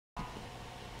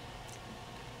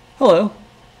Hello,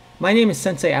 my name is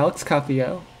Sensei Alex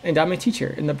Capio, and I'm a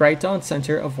teacher in the Bright Dawn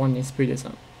Center of Oneness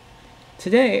Buddhism.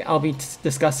 Today, I'll be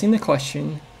discussing the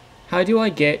question, how do I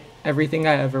get everything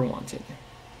I ever wanted?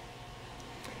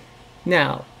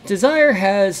 Now, desire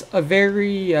has a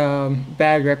very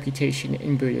bad reputation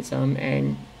in Buddhism,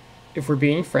 and if we're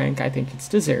being frank, I think it's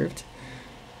deserved.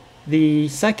 The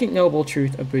second noble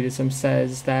truth of Buddhism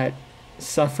says that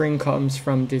suffering comes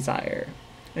from desire.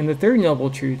 And the third noble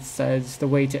truth says the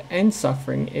way to end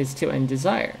suffering is to end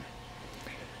desire.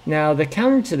 Now, the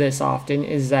counter to this often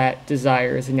is that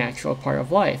desire is a natural part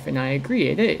of life, and I agree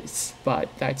it is, but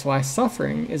that's why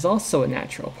suffering is also a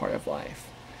natural part of life.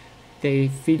 They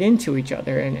feed into each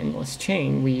other in an endless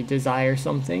chain. We desire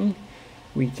something,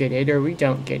 we get it or we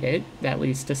don't get it, that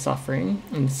leads to suffering,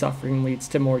 and suffering leads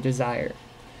to more desire.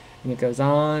 And it goes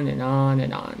on and on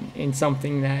and on in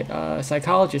something that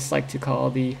psychologists like to call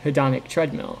the hedonic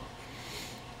treadmill.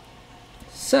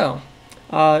 So,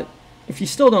 if you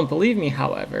still don't believe me,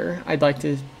 however, I'd like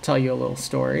to tell you a little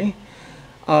story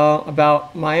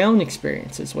about my own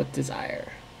experiences with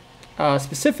desire.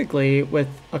 Specifically with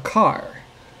a car,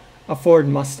 a Ford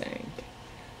Mustang.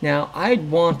 Now, I'd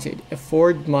wanted a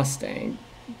Ford Mustang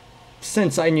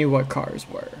since I knew what cars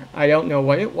were. I don't know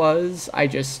what it was. I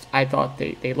thought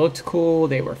they looked cool.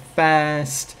 They were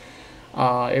fast.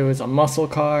 It was a muscle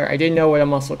car. I didn't know what a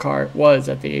muscle car was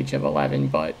at the age of 11,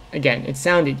 but again, it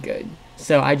sounded good.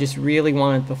 So I just really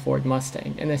wanted the Ford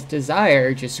Mustang. And this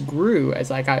desire just grew as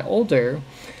I got older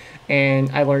and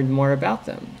I learned more about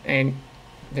them. And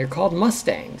they're called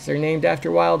Mustangs. They're named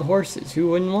after wild horses.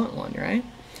 Who wouldn't want one, right?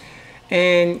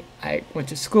 And I went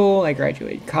to school, I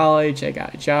graduated college, I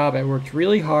got a job, I worked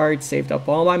really hard, saved up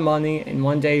all my money, and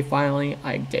one day, finally,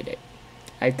 I did it.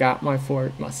 I got my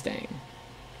Ford Mustang.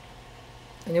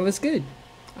 And it was good.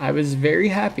 I was very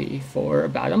happy for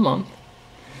about a month.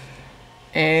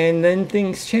 And then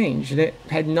things changed. It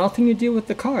had nothing to do with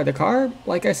the car. The car,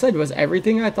 like I said, was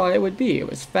everything I thought it would be. It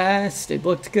was fast, it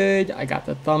looked good, I got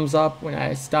the thumbs up when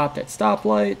I stopped at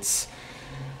stoplights.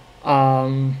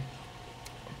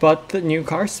 But the new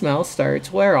car smell started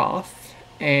to wear off,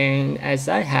 and as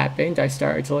that happened, I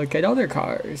started to look at other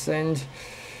cars, and,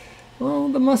 well,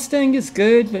 the Mustang is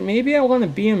good, but maybe I want a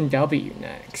BMW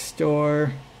next,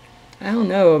 or, I don't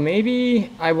know, maybe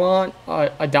I want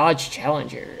a Dodge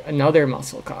Challenger, another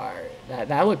muscle car.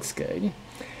 That looks good.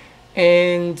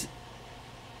 And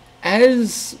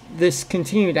as this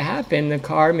continued to happen, the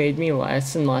car made me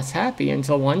less and less happy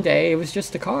until one day it was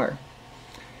just a car.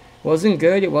 It wasn't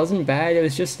good, it wasn't bad, it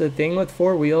was just a thing with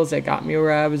four wheels that got me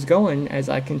where I was going as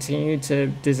I continued to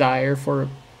desire for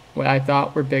what I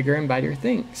thought were bigger and better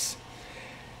things.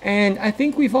 And I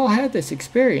think we've all had this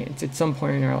experience at some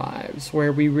point in our lives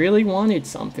where we really wanted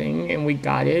something and we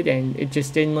got it and it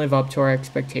just didn't live up to our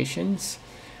expectations.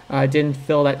 Didn't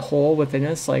fill that hole within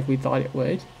us like we thought it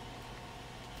would.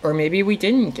 Or maybe we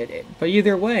didn't get it. But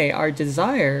either way, our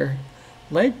desire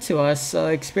led to us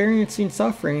experiencing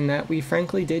suffering that we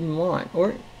frankly didn't want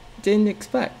or didn't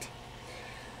expect.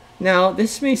 Now,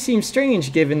 this may seem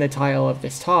strange given the title of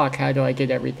this talk, How Do I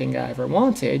Get Everything I Ever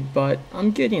Wanted, but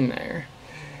I'm getting there.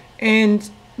 And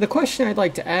the question I'd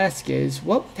like to ask is,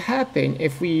 what would happen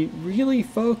if we really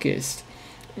focused,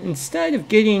 instead of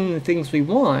getting the things we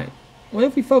want, what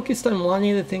if we focused on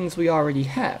wanting the things we already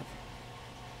have?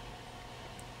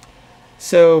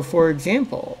 So, for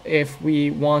example, if we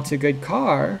want a good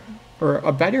car, or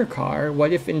a better car,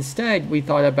 what if instead we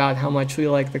thought about how much we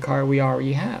like the car we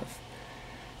already have?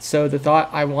 So the thought,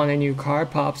 I want a new car,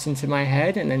 pops into my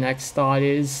head, and the next thought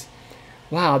is,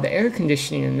 wow, the air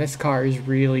conditioning in this car is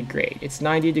really great. It's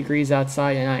 90 degrees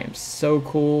outside, and I am so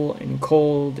cool and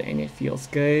cold, and it feels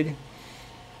good.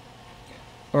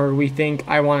 Or we think,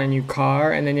 I want a new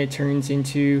car, and then it turns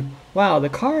into, wow, the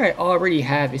car I already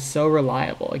have is so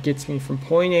reliable. It gets me from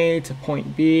point A to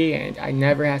point B, and I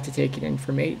never have to take it in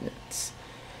for maintenance.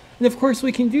 And of course,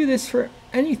 we can do this for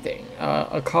anything.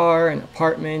 A car, an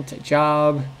apartment, a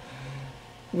job.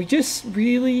 We just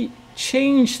really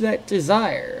change that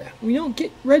desire. We don't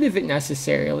get rid of it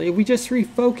necessarily. We just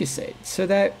refocus it so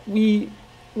that we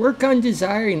work on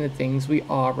desiring the things we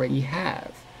already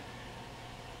have.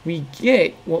 We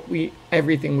get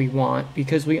everything we want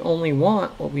because we only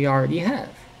want what we already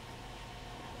have.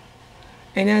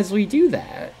 And as we do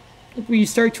that, we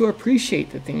start to appreciate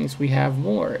the things we have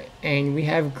more, and we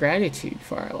have gratitude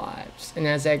for our lives. And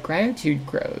as that gratitude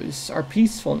grows, our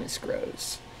peacefulness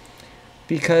grows.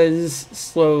 Because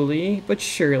slowly but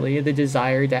surely the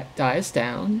desire dies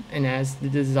down, and as the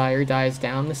desire dies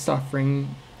down, the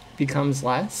suffering becomes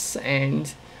less,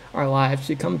 and our lives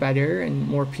become better and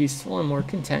more peaceful and more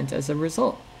content as a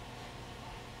result.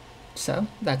 So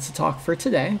that's the talk for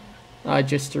today.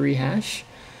 Just to rehash.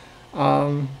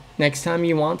 Next time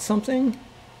you want something,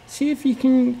 see if you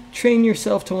can train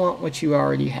yourself to want what you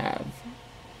already have.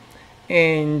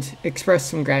 And express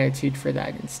some gratitude for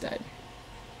that instead.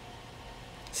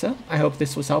 So, I hope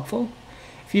this was helpful.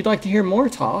 If you'd like to hear more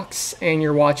talks and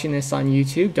you're watching this on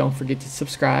YouTube, don't forget to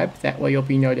subscribe. That way you'll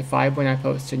be notified when I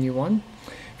post a new one.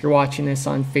 If you're watching this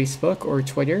on Facebook or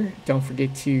Twitter, don't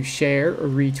forget to share or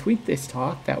retweet this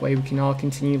talk. That way we can all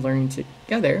continue learning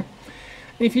together.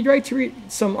 And if you'd like to read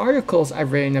some articles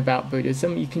I've written about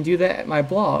Buddhism, you can do that at my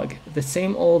blog, The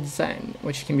Same Old Zen,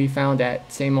 which can be found at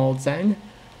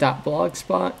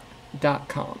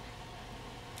sameoldzen.blogspot.com.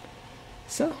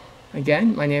 So,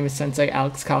 again, my name is Sensei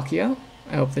Alex Kakio.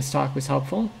 I hope this talk was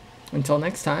helpful. Until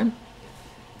next time,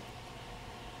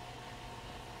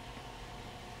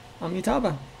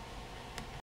 Amitabha.